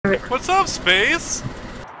What's up, Space?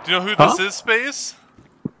 Do you know who this is, Space?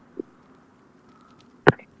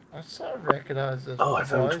 I sort of recognize this I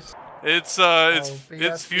found. voice.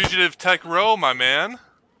 It's Fugitive Tech Row, my man.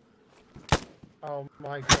 Oh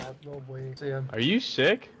my god, no way. See him. Are you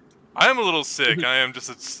sick? I am a little sick. I am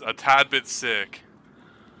just a tad bit sick.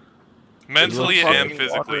 Mentally and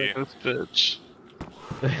physically. This bitch.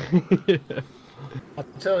 I'll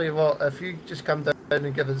tell you what, if you just come down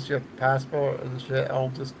and give us your passport and shit, I'll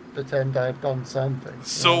just pretend I've done something.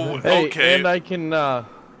 So, Hey, okay. and I can,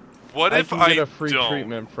 what if I can get a I free don't?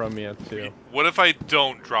 treatment from you, too. What if I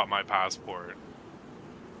don't drop my passport?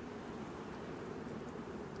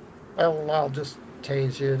 Well, I'll just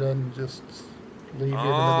tase you then, just leave you in the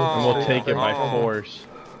middle And of the we'll street. take it by Oh. force.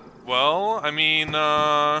 Well, I mean,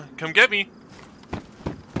 come get me.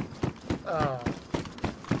 Oh.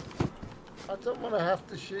 I don't want to have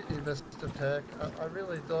to shoot you, Mr. Tech. I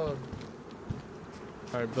really don't.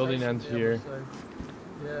 Alright, building Thanks ends for the here. other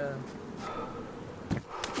side. Yeah.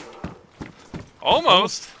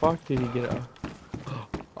 Almost. How the fuck did he get out?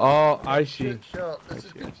 Oh, I see. Good shot. This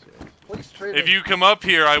is good. Police training. If you come up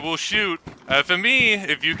here, I will shoot. FME,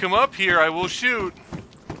 if you come up here, I will shoot.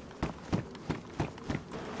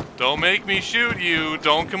 Don't make me shoot you.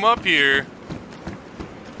 Don't come up here.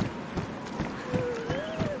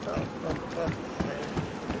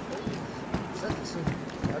 Citizen,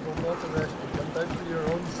 I will not arrest you. Come down for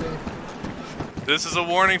your own safety. This is a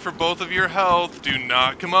warning for both of your health. Do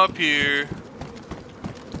not come up here.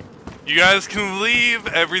 You guys can leave.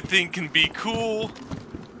 Everything can be cool.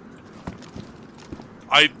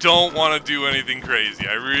 I don't want to do anything crazy.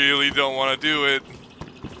 I really don't want to do it.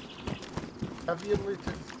 Have you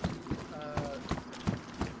looted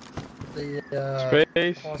the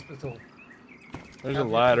Space. hospital? There's a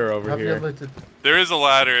ladder over Have you here. looted? There is a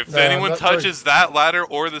ladder. If No, anyone not touches that ladder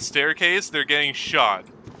or the staircase, they're getting shot.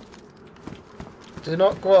 Do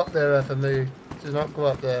not go up there, FME. Do not go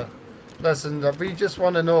up there. Listen, we just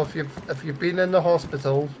want to know if you've been in the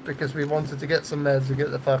hospital because we wanted to get some meds and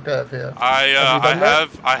get the fuck out of here. I Have you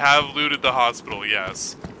done have looted the hospital.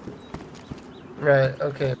 Yes. Right.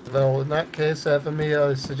 Okay. Well, in that case, FME,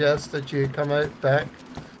 I suggest that you come out back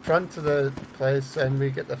front of the place and we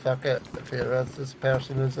get the fuck out of here. As this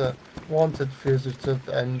person is a wanted fugitive,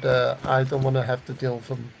 and I don't want to have to deal with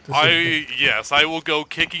him. Yes, I will go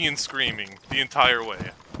kicking and screaming the entire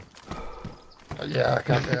way. Yeah, I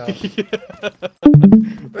can't help.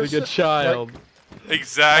 Like a child.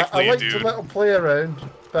 Exactly, I like dude. to let him play around,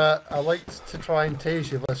 but I like to try and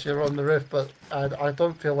tase you unless you're on the roof. But I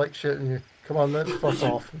don't feel like shooting you. Come on, let's fuck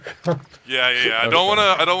off. Yeah. I don't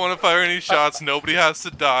wanna fire any shots. Nobody has to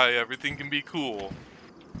die. Everything can be cool.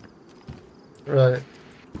 Right.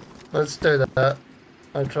 Let's do that.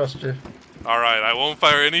 I trust you. All right, I won't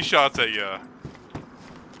fire any shots at you.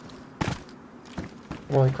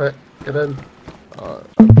 Come on, quick, get in.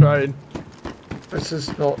 I'm trying. This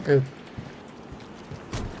is not good.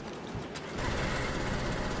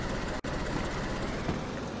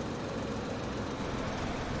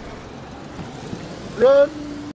 Run!